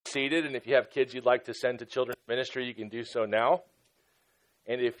seated, and if you have kids you'd like to send to children's ministry, you can do so now.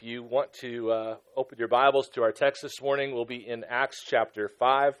 And if you want to open your Bibles to our text this morning, we'll be in Acts chapter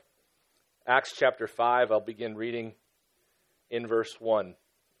 5. Acts chapter 5, I'll begin reading in verse 1.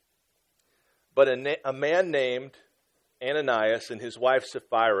 But a man named Ananias and his wife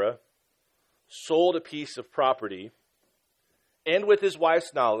Sapphira sold a piece of property, and with his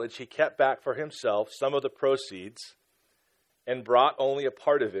wife's knowledge, he kept back for himself some of the proceeds and brought only a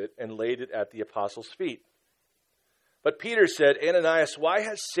part of it and laid it at the apostles' feet. But Peter said, Ananias, why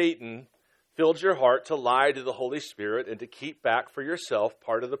has Satan filled your heart to lie to the Holy Spirit and to keep back for yourself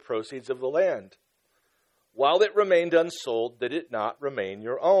part of the proceeds of the land? While it remained unsold, did it not remain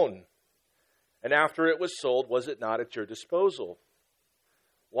your own? And after it was sold, was it not at your disposal?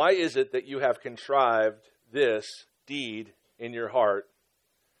 Why is it that you have contrived this deed in your heart?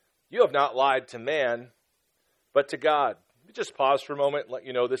 You have not lied to man, but to God. Let me just pause for a moment and let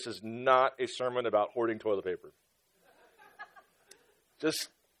you know this is not a sermon about hoarding toilet paper. Just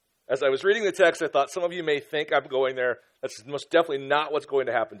as I was reading the text, I thought some of you may think I'm going there. That's most definitely not what's going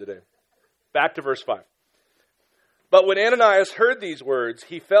to happen today. Back to verse 5. But when Ananias heard these words,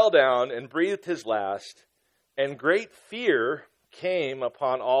 he fell down and breathed his last, and great fear came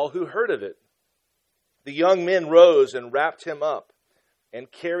upon all who heard of it. The young men rose and wrapped him up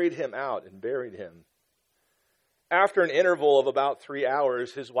and carried him out and buried him. After an interval of about 3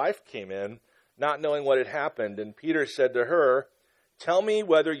 hours, his wife came in, not knowing what had happened, and Peter said to her, Tell me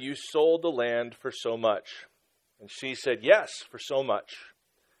whether you sold the land for so much. And she said, Yes, for so much.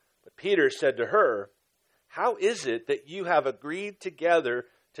 But Peter said to her, How is it that you have agreed together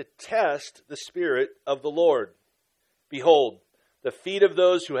to test the Spirit of the Lord? Behold, the feet of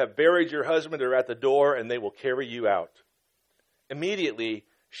those who have buried your husband are at the door, and they will carry you out. Immediately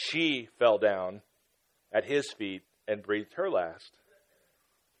she fell down at his feet and breathed her last.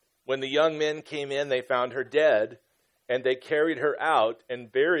 When the young men came in, they found her dead, and they carried her out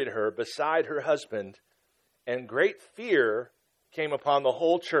and buried her beside her husband. And great fear came upon the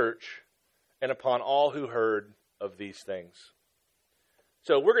whole church and upon all who heard of these things.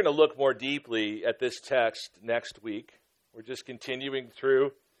 So we're going to look more deeply at this text next week. We're just continuing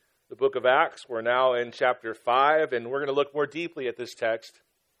through the book of Acts. We're now in chapter 5, and we're going to look more deeply at this text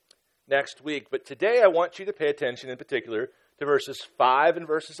next week. But today I want you to pay attention in particular to verses 5 and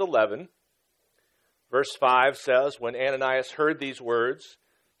verses 11. Verse 5 says, When Ananias heard these words,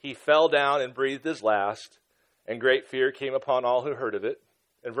 he fell down and breathed his last, and great fear came upon all who heard of it.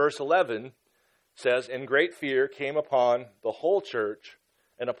 And verse 11 says, And great fear came upon the whole church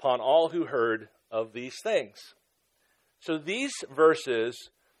and upon all who heard of these things. So these verses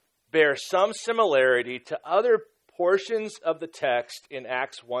bear some similarity to other portions of the text in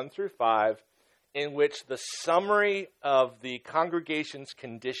Acts 1 through 5, in which the summary of the congregation's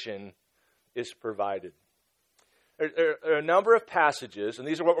condition is provided. There are a number of passages, and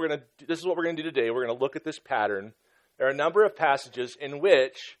this is what we're going to do today. We're going to look at this pattern. There are a number of passages in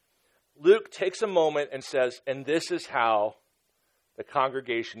which Luke takes a moment and says, and this is how the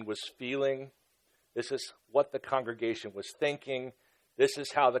congregation was feeling. This is what the congregation was thinking. This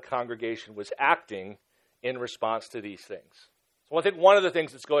is how the congregation was acting in response to these things. So I think one of the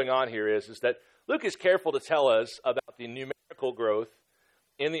things that's going on here is that Luke is careful to tell us about the numerical growth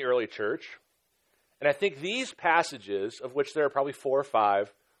in the early church. And I think these passages, of which there are probably 4 or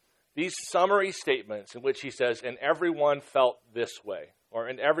 5, these summary statements in which he says, and everyone felt this way, or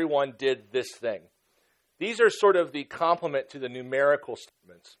and everyone did this thing. These are sort of the complement to the numerical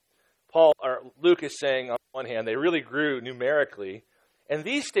statements. Luke is saying, on one hand, they really grew numerically, and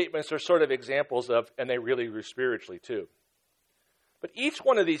these statements are sort of examples of, and they really grew spiritually too. But each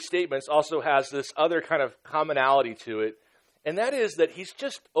one of these statements also has this other kind of commonality to it, and that is that he's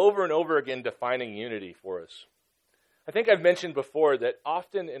just over and over again defining unity for us. I think I've mentioned before that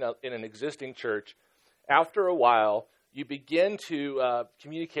often in an existing church, after a while, you begin to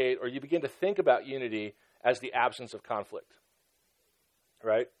communicate or you begin to think about unity as the absence of conflict,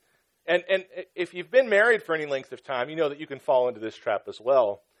 right? And if you've been married for any length of time, you know that you can fall into this trap as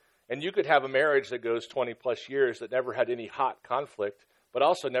well. And you could have a marriage that goes 20 plus years that never had any hot conflict, but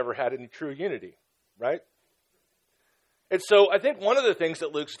also never had any true unity, right? And so I think one of the things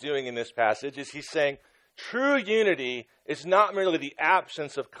that Luke's doing in this passage is he's saying true unity is not merely the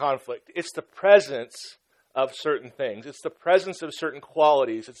absence of conflict. It's the presence of certain things. It's the presence of certain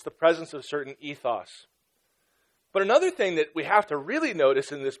qualities. It's the presence of certain ethos. But another thing that we have to really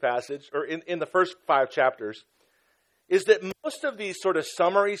notice in this passage, or in the first 5 chapters, is that most of these sort of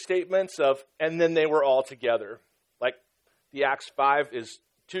summary statements of, and then they were all together, like the Acts 5 is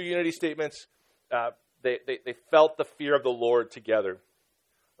 2 unity statements, they felt the fear of the Lord together.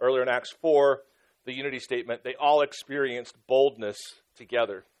 earlier in Acts 4, the unity statement, they all experienced boldness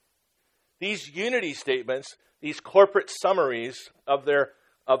together. These unity statements, these corporate summaries of their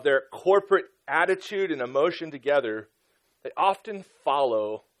corporate attitude and emotion together, they often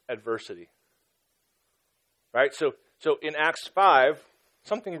follow adversity. Right? So in Acts 5,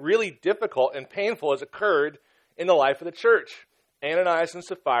 something really difficult and painful has occurred in the life of the church. Ananias and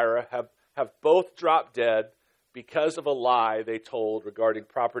Sapphira have both dropped dead because of a lie they told regarding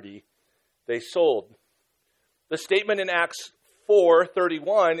property they sold. The statement in Acts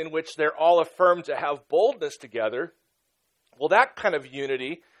 4:31, in which they're all affirmed to have boldness together, well, that kind of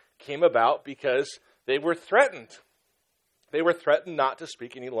unity came about because they were threatened. They were threatened not to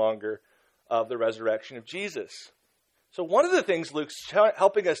speak any longer of the resurrection of Jesus. So one of the things Luke's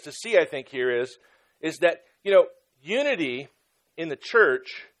helping us to see, I think, here is that, unity in the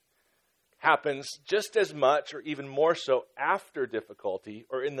church happens just as much or even more so after difficulty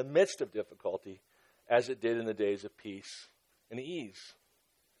or in the midst of difficulty as it did in the days of peace and ease.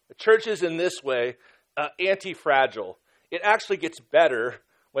 The church is in this way anti-fragile. It actually gets better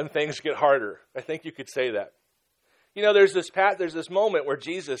when things get harder. I think you could say that. There's this moment where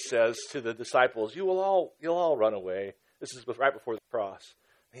Jesus says to the disciples, you'll all run away. This is right before the cross.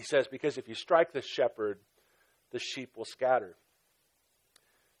 And he says, because if you strike the shepherd, the sheep will scatter.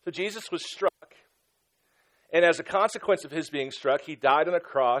 So Jesus was struck. And as a consequence of his being struck, he died on a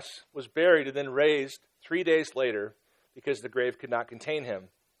cross, was buried, and then raised 3 days later because the grave could not contain him.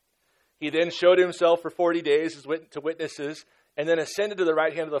 He then showed himself for 40 days to witnesses and then ascended to the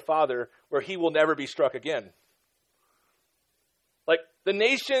right hand of the Father where he will never be struck again. Like the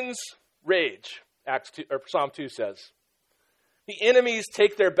nations rage, Psalm 2 says. The enemies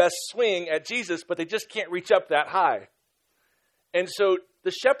take their best swing at Jesus, but they just can't reach up that high. And so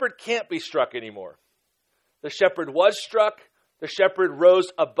the shepherd can't be struck anymore. The shepherd was struck. The shepherd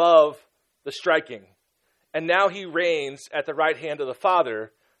rose above the striking. And now he reigns at the right hand of the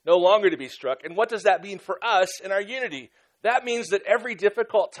Father, no longer to be struck. And what does that mean for us in our unity? That means that every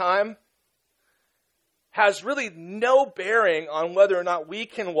difficult time has really no bearing on whether or not we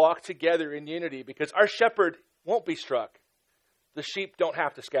can walk together in unity, because our shepherd won't be struck. The sheep don't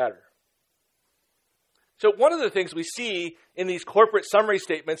have to scatter. So one of the things we see in these corporate summary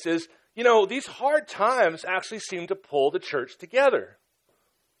statements is, these hard times actually seem to pull the church together.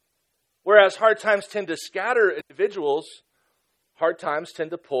 Whereas hard times tend to scatter individuals, hard times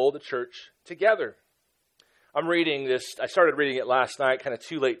tend to pull the church together. I'm reading this, I started reading it last night, kind of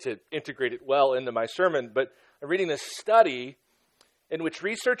too late to integrate it well into my sermon, but I'm reading this study in which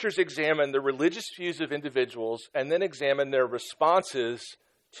researchers examine the religious views of individuals and then examine their responses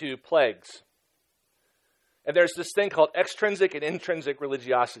to plagues. And there's this thing called extrinsic and intrinsic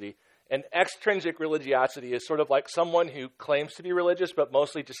religiosity. And extrinsic religiosity is sort of like someone who claims to be religious, but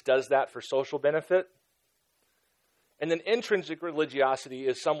mostly just does that for social benefit. And then intrinsic religiosity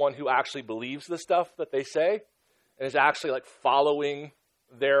is someone who actually believes the stuff that they say and is actually like following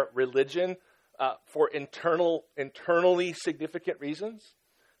their religion for internally significant reasons.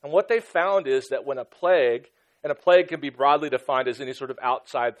 And what they found is that when a plague, and a plague can be broadly defined as any sort of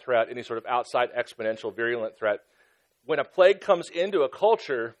outside threat, any sort of outside exponential virulent threat, when a plague comes into a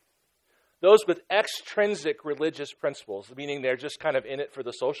culture, those with extrinsic religious principles, meaning they're just kind of in it for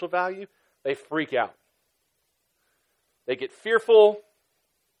the social value, they freak out. They get fearful,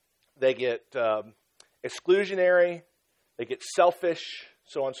 they get exclusionary, they get selfish,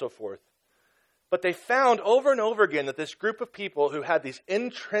 so on and so forth. But they found over and over again that this group of people who had these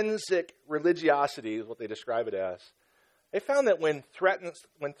intrinsic religiosity, is what they describe it as, they found that when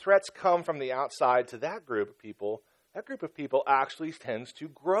threats come from the outside to that group of people actually tends to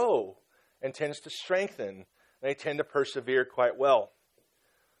grow and tends to strengthen, and they tend to persevere quite well.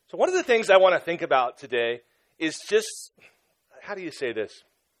 So one of the things I want to think about today is just, how do you say this?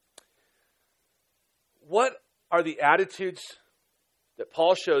 What are the attitudes that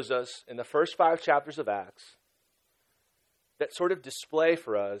Paul shows us in the first 5 chapters of Acts that sort of display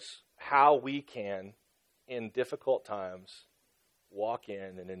for us how we can, in difficult times, walk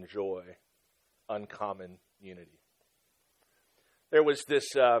in and enjoy uncommon unity? There was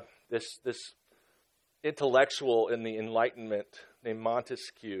this intellectual in the Enlightenment named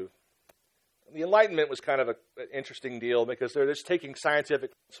Montesquieu. The Enlightenment was kind of an interesting deal because they're just taking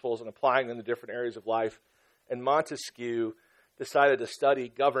scientific principles and applying them to different areas of life. And Montesquieu decided to study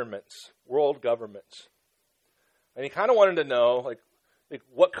governments, world governments. And he kind of wanted to know, like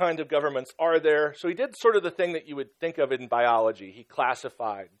what kind of governments are there. So he did sort of the thing that you would think of in biology. He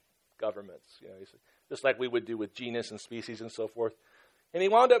classified governments, just like we would do with genus and species and so forth. And he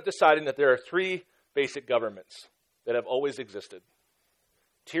wound up deciding that there are 3 basic governments that have always existed.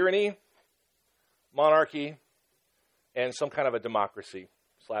 tyranny, monarchy, and some kind of a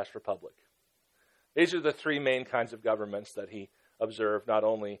democracy/republic. These are the three main kinds of governments that he observed, not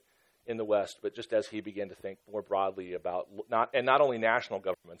only in the West, but just as he began to think more broadly about not only national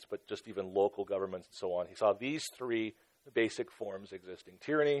governments, but just even local governments and so on. He saw these three basic forms existing: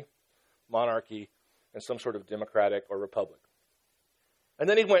 tyranny, monarchy, and some sort of democratic or republic. And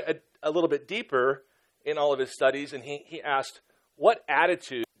then he went a little bit deeper in all of his studies, and he asked, what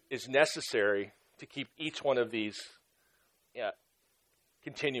attitude is necessary to keep each one of these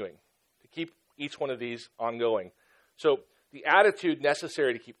continuing, to keep each one of these ongoing? So the attitude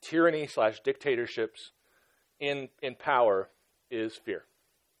necessary to keep tyranny/dictatorships in power is fear,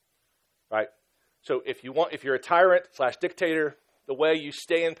 right? So if you're a tyrant/dictator, the way you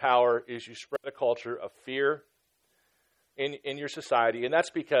stay in power is you spread a culture of fear in your society. And that's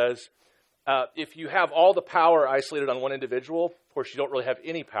because if you have all the power isolated on one individual, of course you don't really have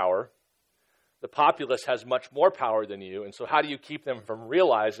any power. The populace has much more power than you. And so how do you keep them from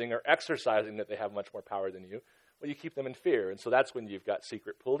realizing or exercising that they have much more power than you? Well, you keep them in fear. And so that's when you've got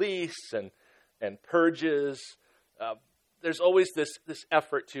secret police and purges. There's always this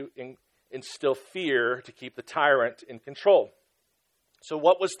effort to instill fear to keep the tyrant in control. So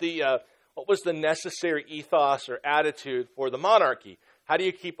what was the necessary ethos or attitude for the monarchy? How do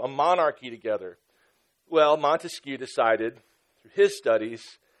you keep a monarchy together? Well, Montesquieu decided through his studies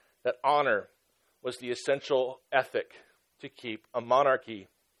that honor was the essential ethic to keep a monarchy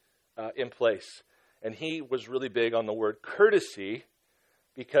in place. And he was really big on the word courtesy,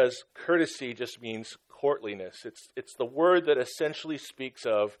 because courtesy just means courtliness. It's the word that essentially speaks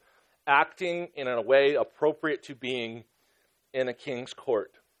of acting in a way appropriate to being in a king's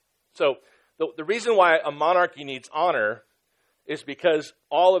court. So the reason why a monarchy needs honor is because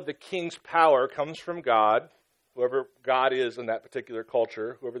all of the king's power comes from God, whoever God is in that particular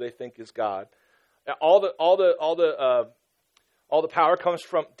culture, whoever they think is God. All the power comes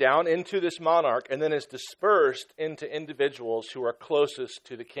from down into this monarch and then is dispersed into individuals who are closest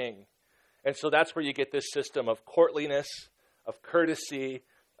to the king. And so that's where you get this system of courtliness, of courtesy,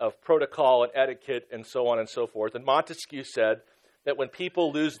 of protocol and etiquette, and so on and so forth. And Montesquieu said that when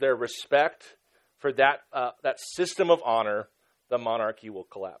people lose their respect for that system of honor, the monarchy will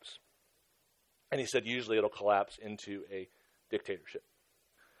collapse. And he said usually it'll collapse into a dictatorship.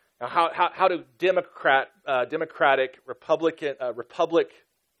 Now, how do democratic republic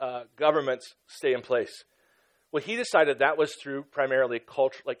governments stay in place? Well, he decided that was through primarily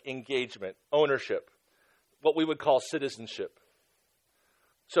culture, like engagement, ownership, what we would call citizenship.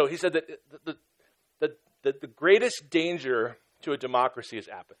 So he said that the greatest danger to a democracy is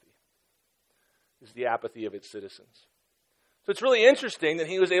apathy, is the apathy of its citizens. So it's really interesting that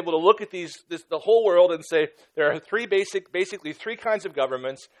he was able to look at the whole world and say there are basically three kinds of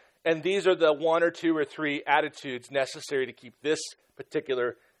governments, and these are the one or two or three attitudes necessary to keep this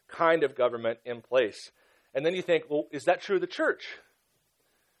particular kind of government in place. And then you think, well, is that true of the church?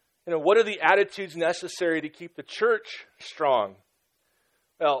 You know, what are the attitudes necessary to keep the church strong?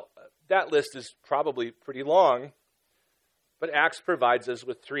 Well, that list is probably pretty long, but Acts provides us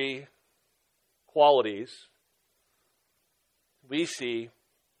with three qualities we see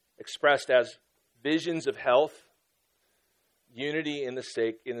expressed as visions of health, unity in the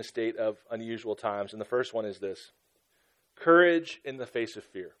state of unusual times. And the first one is this: courage in the face of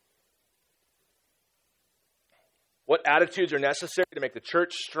fear. What attitudes are necessary to make the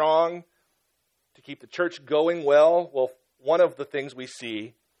church strong, to keep the church going well? Well, one of the things we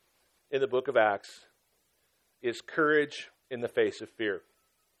see in the book of Acts is courage in the face of fear.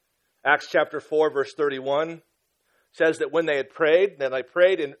 Acts chapter 4, verse 31 says that when they had prayed, then they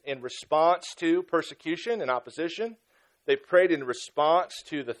prayed in response to persecution and opposition. They prayed in response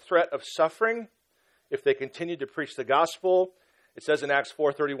to the threat of suffering if they continued to preach the gospel. It says in Acts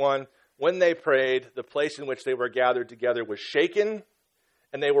 4:31, when they prayed, the place in which they were gathered together was shaken,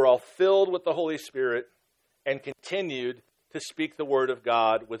 and they were all filled with the Holy Spirit and continued to speak the word of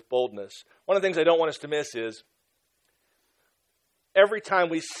God with boldness. One of the things I don't want us to miss is every time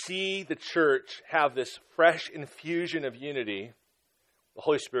we see the church have this fresh infusion of unity, the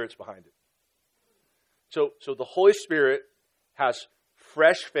Holy Spirit's behind it. So the Holy Spirit has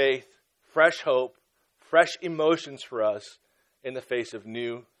fresh faith, fresh hope, fresh emotions for us in the face of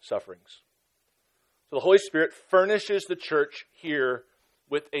new sufferings. So the Holy Spirit furnishes the church here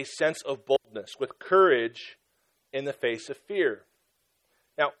with a sense of boldness, with courage in the face of fear.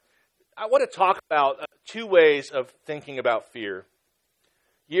 Now, I want to talk about two ways of thinking about fear.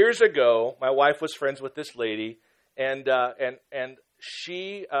 Years ago, my wife was friends with this lady, and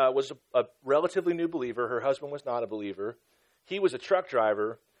she was a relatively new believer. Her husband was not a believer. He was a truck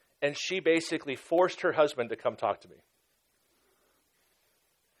driver, and she basically forced her husband to come talk to me.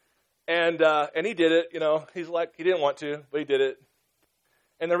 And he did it, He's like, he didn't want to, but he did it.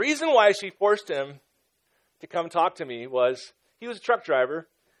 And the reason why she forced him to come talk to me was he was a truck driver,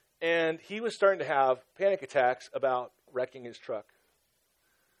 and he was starting to have panic attacks about wrecking his truck.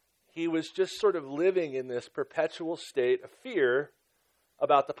 He was just sort of living in this perpetual state of fear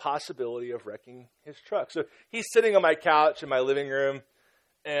about the possibility of wrecking his truck. So he's sitting on my couch in my living room,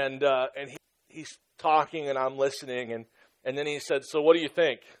 and he's talking, and I'm listening, and then he said, "So what do you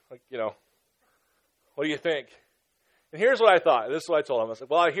think? What do you think?" And here's what I thought. This is what I told him. I was like,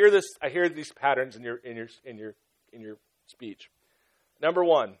 "Well, I hear these patterns in your speech. Number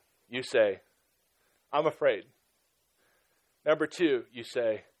one, you say, 'I'm afraid.' Number two, you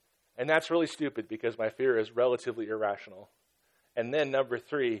say, 'And that's really stupid because my fear is relatively irrational.' And then number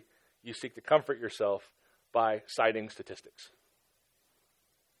three, you seek to comfort yourself by citing statistics."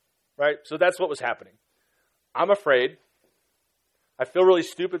 Right? So that's what was happening. I'm afraid. I feel really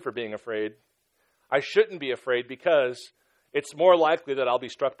stupid for being afraid. I shouldn't be afraid because it's more likely that I'll be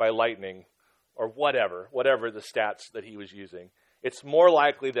struck by lightning or whatever the stats that he was using. It's more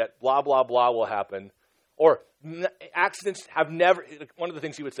likely that blah, blah, blah will happen. Or accidents have never, one of the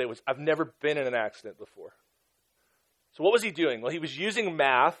things he would say was, "I've never been in an accident before." So what was he doing? Well, he was using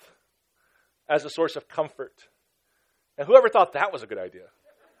math as a source of comfort. And whoever thought that was a good idea?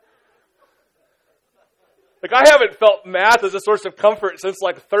 Like, I haven't felt math as a source of comfort since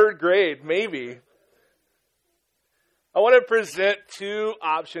like third grade, maybe. I want to present two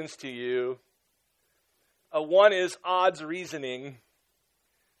options to you. One is odds reasoning,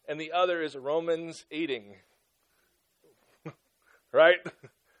 and the other is Romans 8ing. Right?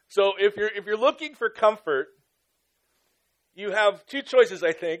 So if you're looking for comfort, you have two choices,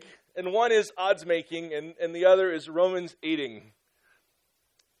 I think, and one is odds making, and the other is Romans 8ing.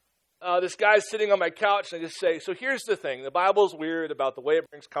 This guy's sitting on my couch, and I just say, so here's the thing. The Bible's weird about the way it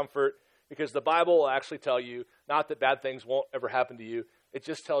brings comfort, because the Bible will actually tell you, not that bad things won't ever happen to you. It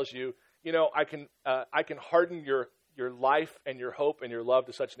just tells you, I can harden your life and your hope and your love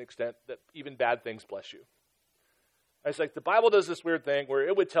to such an extent that even bad things bless you. And it's like the Bible does this weird thing where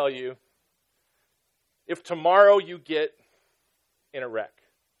it would tell you, if tomorrow you get in a wreck,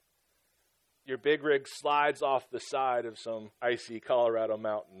 your big rig slides off the side of some icy Colorado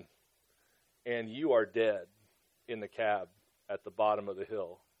mountain, and you are dead in the cab at the bottom of the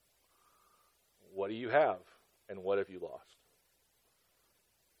hill, what do you have, and what have you lost?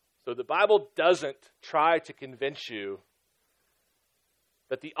 So the Bible doesn't try to convince you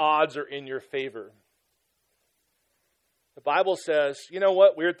that the odds are in your favor. The Bible says, you know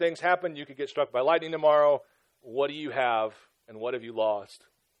what, weird things happen. You could get struck by lightning tomorrow. What do you have, and what have you lost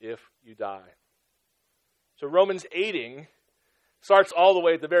if you die? So Romans 8ing starts all the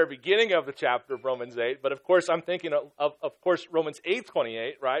way at the very beginning of the chapter of Romans 8. But of course, I'm thinking of course, Romans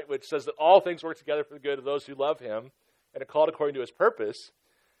 8:28, right? Which says that all things work together for the good of those who love him and are called according to his purpose.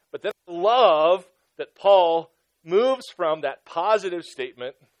 But then I love that Paul moves from that positive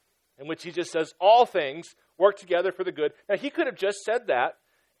statement in which he just says all things work together for the good. Now, he could have just said that,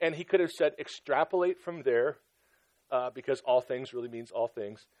 and he could have said extrapolate from there because all things really means all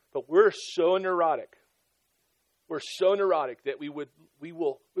things. But we're so neurotic. We're so neurotic that we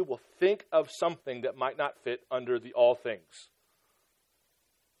will think of something that might not fit under the all things.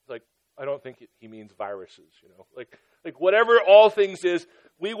 Like, I don't think he means viruses, Like whatever all things is,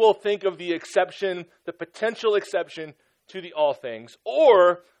 we will think of the exception, the potential exception to the all things.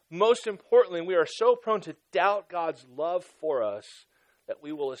 Or, most importantly, we are so prone to doubt God's love for us that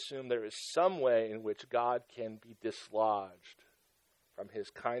we will assume there is some way in which God can be dislodged from his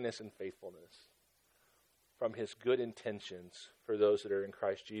kindness and faithfulness, from his good intentions for those that are in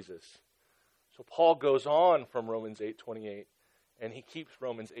Christ Jesus. So Paul goes on from Romans 8:28, and he keeps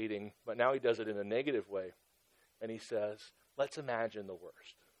Romans 8ing, but now he does it in a negative way. And he says, let's imagine the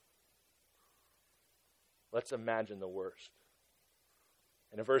worst. Let's imagine the worst.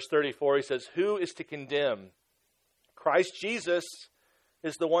 And in verse 34, he says, who is to condemn? Christ Jesus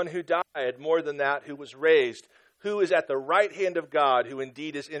is the one who died, more than that, who was raised, who is at the right hand of God, who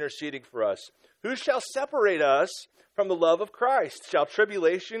indeed is interceding for us. Who shall separate us from the love of Christ? Shall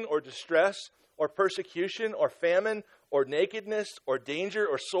tribulation or distress or persecution or famine or nakedness or danger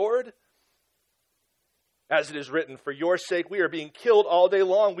or sword? As it is written, for your sake we are being killed all day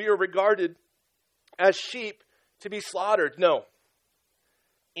long. We are regarded as sheep to be slaughtered. No.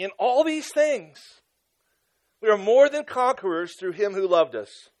 In all these things, we are more than conquerors through him who loved us.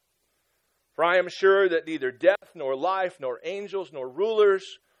 For I am sure that neither death, nor life, nor angels, nor rulers,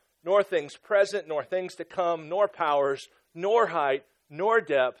 nor things present, nor things to come, nor powers, nor height, nor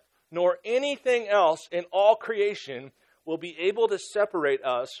depth, nor anything else in all creation will be able to separate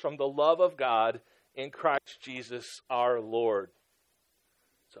us from the love of God in Christ Jesus our Lord.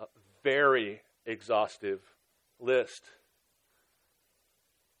 It's a very exhaustive list.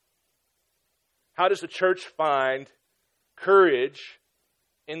 How does the church find courage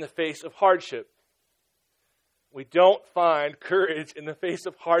in the face of hardship? We don't find courage in the face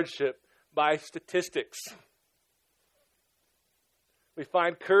of hardship by statistics. We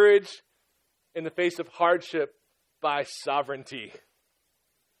find courage in the face of hardship by sovereignty.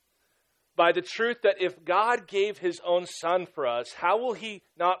 By the truth that if God gave his own Son for us, how will he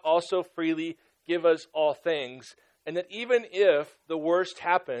not also freely give us all things? And that even if the worst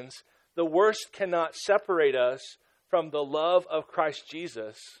happens, the worst cannot separate us from the love of Christ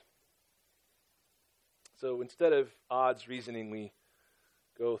Jesus. So instead of odds reasoning, we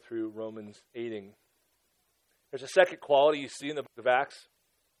go through Romans 8. There's a second quality you see in the book of Acts,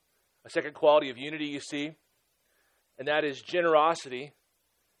 a second quality of unity you see, and that is generosity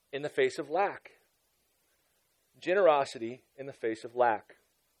in the face of lack. Generosity in the face of lack.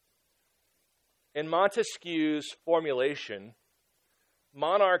 In Montesquieu's formulation,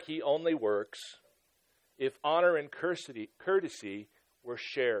 monarchy only works if honor and courtesy were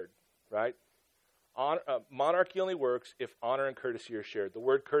shared, right? Monarchy only works if honor and courtesy are shared. The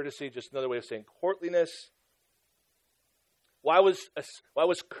word courtesy, just another way of saying courtliness. Why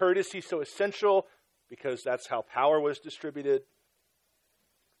was courtesy so essential? Because that's how power was distributed.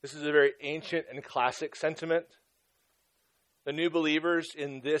 This is a very ancient and classic sentiment. The new believers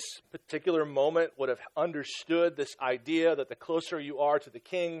in this particular moment would have understood this idea that the closer you are to the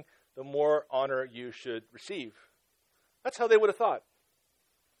king, the more honor you should receive. That's how they would have thought.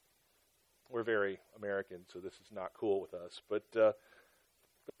 We're very American, so this is not cool with us. But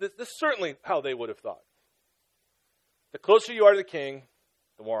this is certainly how they would have thought. The closer you are to the king,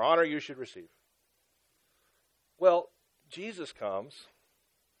 the more honor you should receive. Well, Jesus comes,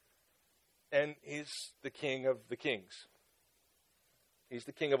 and he's the king of the kings. He's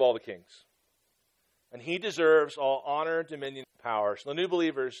the king of all the kings. And he deserves all honor, dominion, and power. So the new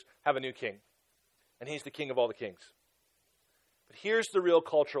believers have a new king. And he's the king of all the kings. But here's the real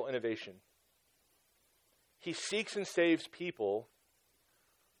cultural innovation. He seeks and saves people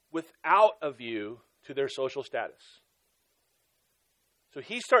without a view to their social status. So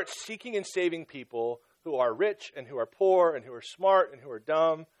he starts seeking and saving people who are rich and who are poor and who are smart and who are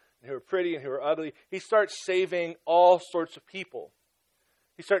dumb and who are pretty and who are ugly. He starts saving all sorts of people.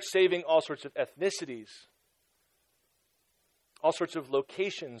 He starts saving all sorts of ethnicities, all sorts of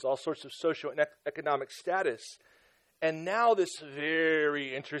locations, all sorts of social and economic status. And now this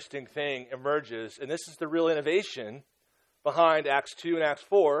very interesting thing emerges, and this is the real innovation behind Acts 2 and Acts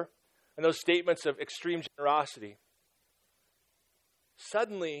 4 and those statements of extreme generosity.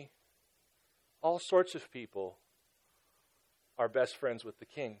 Suddenly, all sorts of people are best friends with the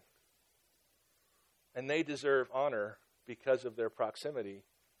king. And they deserve honor because of their proximity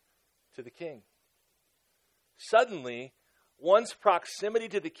to the king. Suddenly, one's proximity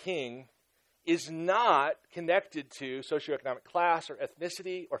to the king is not connected to socioeconomic class or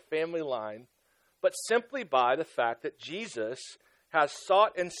ethnicity or family line, but simply by the fact that Jesus has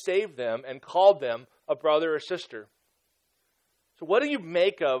sought and saved them and called them a brother or sister. So what do you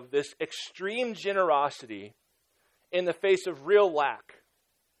make of this extreme generosity in the face of real lack?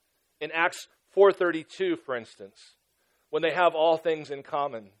 In Acts 4:32, for instance, when they have all things in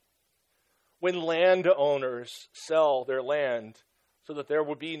common. When landowners sell their land so that there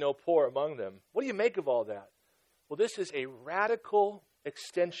will be no poor among them. What do you make of all that? Well, this is a radical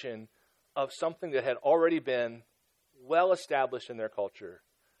extension of something that had already been well established in their culture.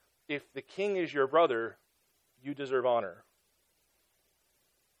 If the king is your brother, you deserve honor.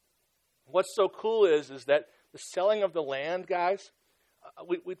 What's so cool is that the selling of the land, guys,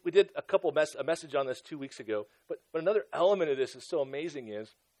 we did a message on this 2 weeks ago, but another element of this is so amazing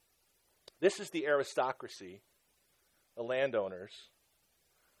is this is the aristocracy, the landowners,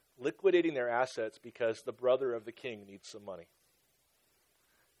 liquidating their assets because the brother of the king needs some money.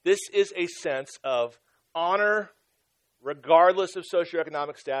 This is a sense of honor, regardless of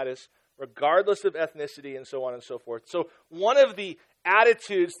socioeconomic status, regardless of ethnicity, and so on and so forth. So one of the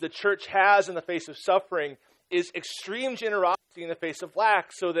attitudes the church has in the face of suffering is extreme generosity in the face of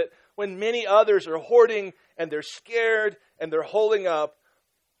lack, so that when many others are hoarding and they're scared and they're holding up,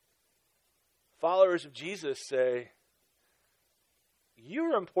 followers of Jesus say,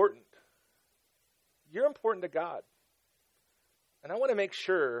 you're important. You're important to God. And I want to make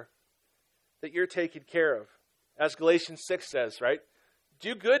sure that you're taken care of. As Galatians 6 says, right?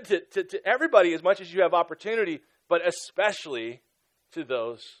 Do good to everybody as much as you have opportunity, but especially to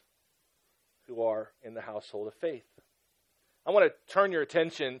those who are in the household of faith. I want to turn your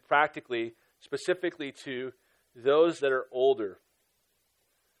attention practically, specifically to those that are older.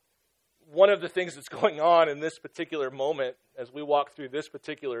 One of the things that's going on in this particular moment as we walk through this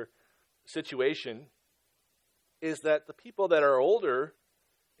particular situation is that the people that are older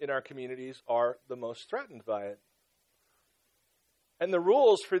in our communities are the most threatened by it. And the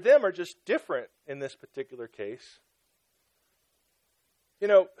rules for them are just different in this particular case. You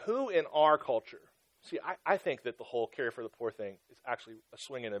know, who in our culture, see, I think that the whole care for the poor thing is actually a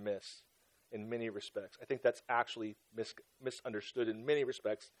swing and a miss in many respects. I think that's actually misunderstood in many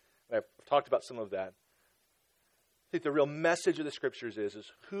respects. And I've talked about some of that. I think the real message of the scriptures is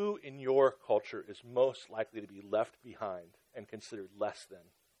who in your culture is most likely to be left behind and considered less than.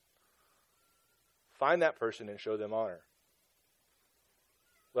 Find that person and show them honor.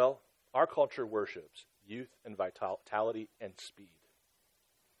 Well, our culture worships youth and vitality and speed.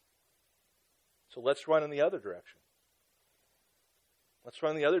 So let's run in the other direction. Let's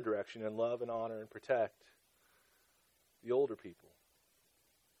run in the other direction and love and honor and protect the older people.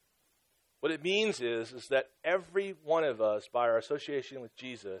 What it means is that every one of us, by our association with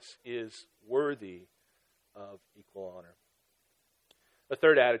Jesus, is worthy of equal honor. The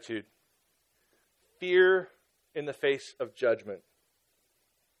third attitude, fear in the face of judgment.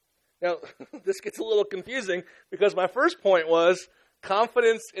 Now, this gets a little confusing because my first point was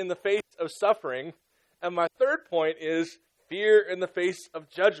confidence in the face of suffering, and my third point is fear in the face of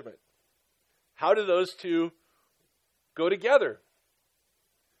judgment. How do those two go together?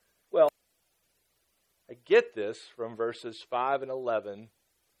 Well, I get this from verses 5 and 11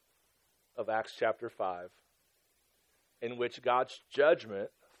 of Acts chapter 5, in which God's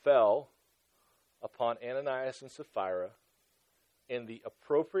judgment fell upon Ananias and Sapphira, and the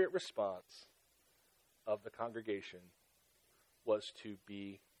appropriate response of the congregation was to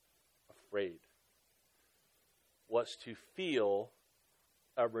be afraid, was to feel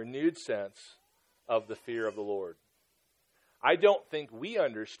a renewed sense of the fear of the Lord. I don't think we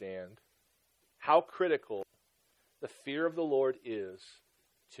understand how critical the fear of the Lord is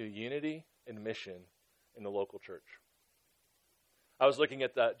to unity and mission in the local church. I was looking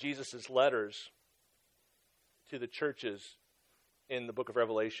at Jesus' letters to the churches in the book of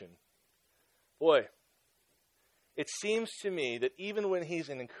Revelation. Boy, it seems to me that even when he's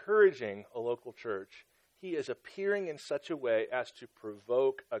encouraging a local church, he is appearing in such a way as to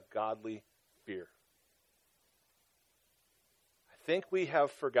provoke a godly fear. I think we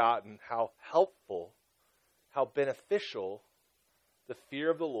have forgotten how helpful, how beneficial the fear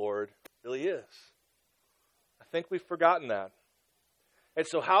of the Lord really is. I think we've forgotten that. And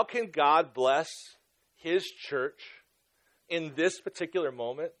so how can God bless his church in this particular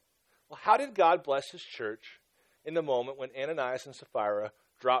moment? Well, how did God bless his church in the moment when Ananias and Sapphira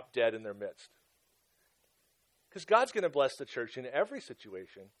dropped dead in their midst? Because God's going to bless the church in every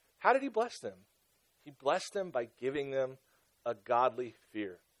situation. How did he bless them? He blessed them by giving them a godly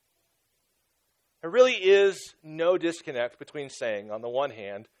fear. There really is no disconnect between saying, on the one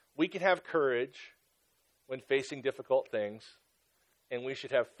hand, we can have courage when facing difficult things, and we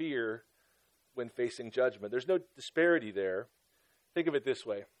should have fear when facing judgment. There's no disparity there. Think of it this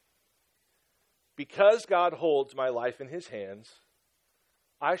way. Because God holds my life in his hands,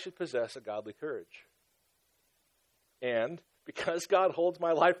 I should possess a godly courage. And because God holds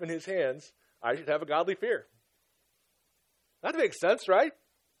my life in his hands, I should have a godly fear. That makes sense, right?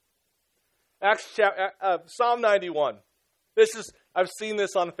 Psalm 91. I've seen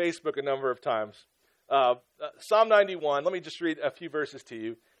this on Facebook a number of times. Psalm 91, let me just read a few verses to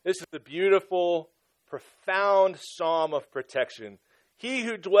you. This is the beautiful, profound psalm of protection. He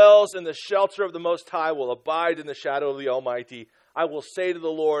who dwells in the shelter of the Most High will abide in the shadow of the Almighty. I will say to the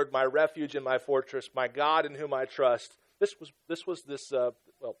Lord, my refuge and my fortress, my God in whom I trust. I'll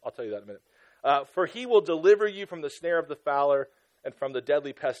tell you that in a minute. For he will deliver you from the snare of the fowler and from the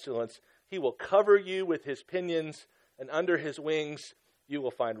deadly pestilence. He will cover you with his pinions, and under his wings you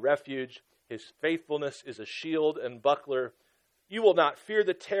will find refuge. His faithfulness is a shield and buckler. You will not fear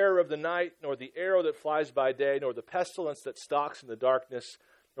the terror of the night, nor the arrow that flies by day, nor the pestilence that stalks in the darkness,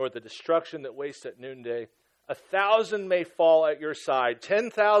 nor the destruction that wastes at noonday. 1,000 may fall at your side,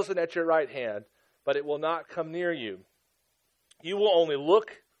 10,000 at your right hand, but it will not come near you. You will only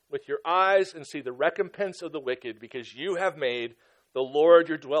look with your eyes and see the recompense of the wicked, because you have made the Lord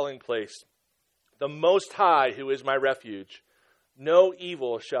your dwelling place, the Most High, who is my refuge. No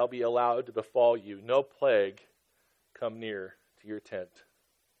evil shall be allowed to befall you, no plague come near to your tent.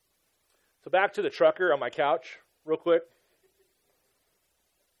 So back to the trucker on my couch, real quick.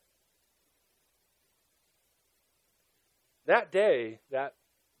 That day, that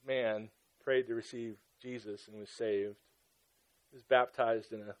man prayed to receive Jesus and was saved. He was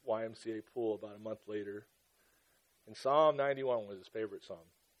baptized in a YMCA pool about a month later. And Psalm 91 was his favorite psalm.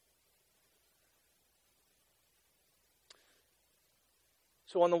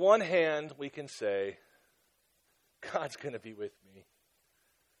 So on the one hand, we can say, God's going to be with me.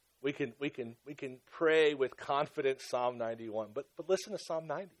 We can pray with confidence Psalm 91. But listen to Psalm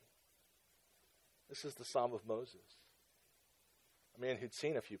 90. This is the Psalm of Moses, a man who'd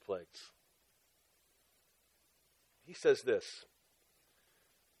seen a few plagues. He says this: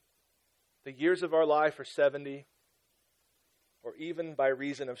 the years of our life are 70, or even by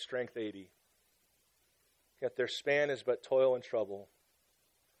reason of strength 80. Yet their span is but toil and trouble.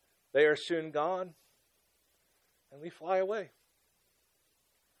 They are soon gone, and we fly away.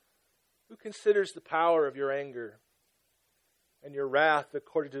 Who considers the power of your anger and your wrath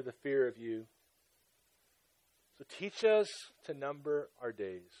according to the fear of you? So teach us to number our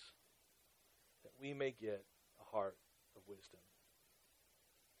days, that we may get a heart of wisdom.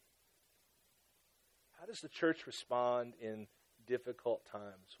 How does the church respond in difficult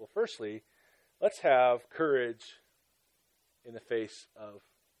times? Well, firstly, let's have courage in the face of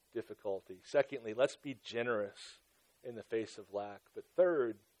difficulty. Secondly, let's be generous in the face of lack. But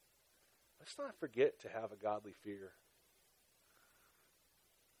third, let's not forget to have a godly fear.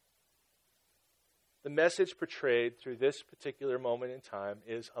 The message portrayed through this particular moment in time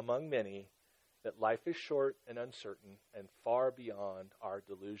is, among many, that life is short and uncertain and far beyond our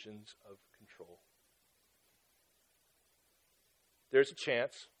delusions of control. There's a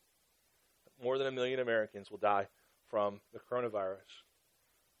chance that more than 1 million Americans will die from the coronavirus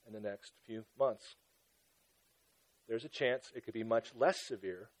in the next few months. There's a chance it could be much less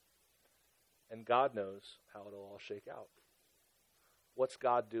severe, and God knows how it'll all shake out. What's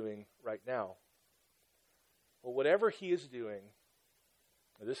God doing right now? Well, whatever he is doing,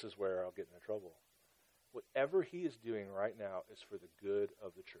 this is where I'll get into trouble. Whatever he is doing right now is for the good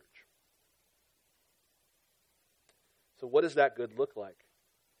of the church. So what does that good look like?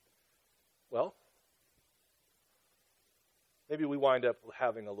 Well, maybe we wind up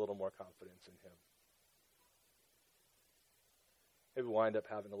having a little more confidence in him. Maybe we wind up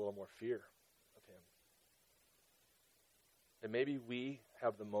having a little more fear of him. And maybe we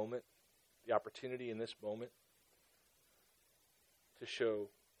have the opportunity in this moment to show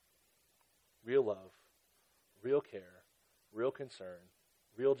real love, real care, real concern,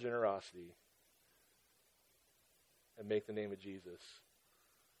 real generosity, and make the name of Jesus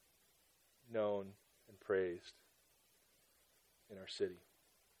known and praised in our city.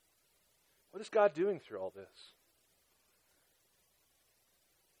 What is God doing through all this?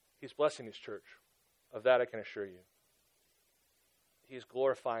 He's blessing his church. Of that I can assure you. He is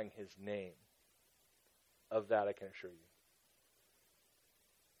glorifying his name. Of that I can assure you.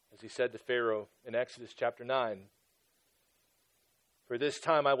 As he said to Pharaoh in Exodus chapter 9, "For this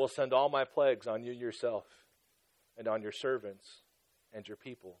time I will send all my plagues on you yourself and on your servants and your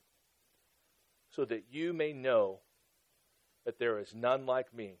people, so that you may know that there is none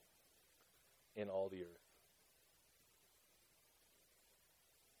like me in all the earth."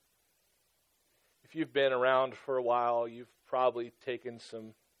 If you've been around for a while, you've probably taken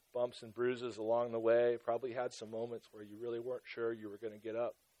some bumps and bruises along the way, probably had some moments where you really weren't sure you were going to get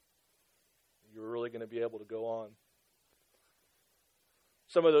up. You were really going to be able to go on.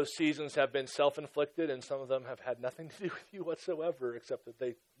 Some of those seasons have been self-inflicted, and some of them have had nothing to do with you whatsoever, except that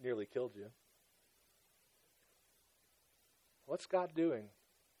they nearly killed you. What's God doing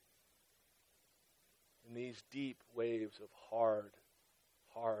in these deep waves of hard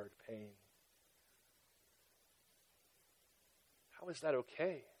pain? How is that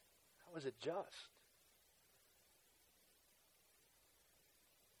okay? How is it just?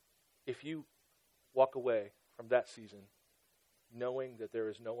 If you walk away from that season knowing that there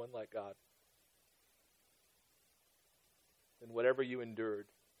is no one like God, then whatever you endured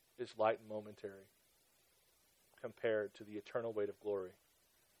is light and momentary compared to the eternal weight of glory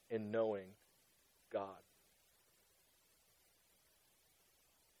in knowing God.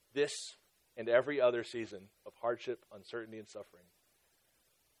 This and every other season of hardship, uncertainty, and suffering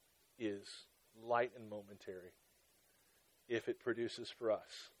is light and momentary if it produces for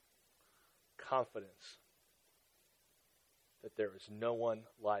us confidence that there is no one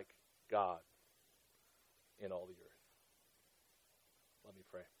like God in all the earth. Let me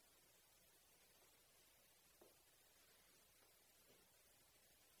pray.